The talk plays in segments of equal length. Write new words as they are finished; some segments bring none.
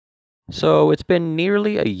So it's been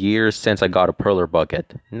nearly a year since I got a Perler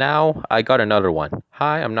bucket. Now I got another one.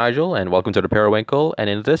 Hi, I'm Nigel and welcome to the Periwinkle, and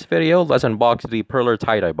in this video let's unbox the Perler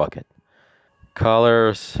Tie Dye Bucket.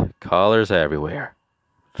 Colors, colors everywhere.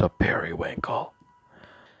 The Periwinkle.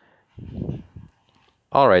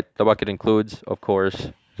 Alright, the bucket includes, of course,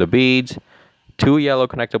 the beads, two yellow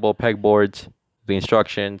connectable pegboards, the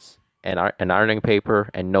instructions, and an ironing paper,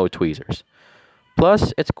 and no tweezers.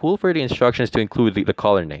 Plus, it's cool for the instructions to include the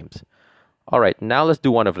color names. Alright, now let's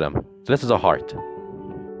do one of them. This is a heart.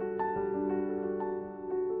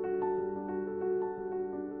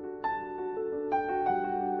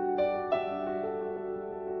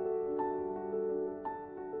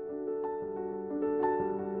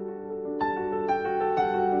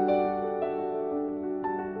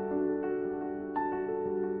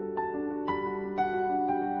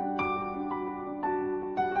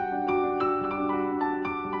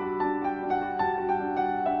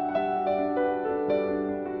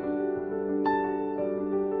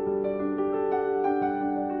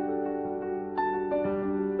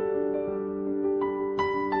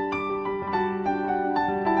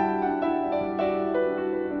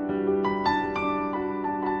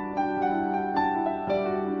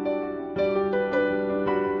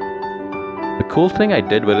 The cool thing I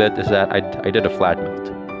did with it is that I did a flat melt.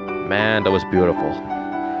 Man, that was beautiful.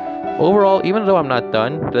 Overall, even though I'm not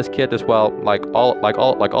done, this kit is, well, like all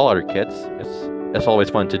other kits, it's always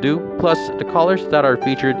fun to do. Plus, the colors that are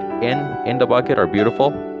featured in the bucket are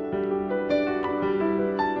beautiful.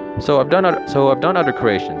 So I've done other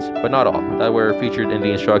creations, but not all, that were featured in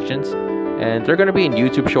the instructions, and they're gonna be in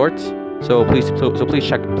YouTube Shorts. So please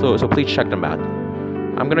check them out.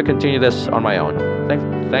 I'm gonna continue this on my own.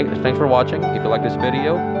 Thanks for watching. If you like this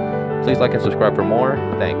video, please like and subscribe for more.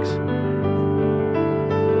 Thanks.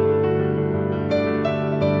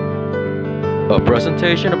 A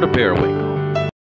presentation of the Periwinkle.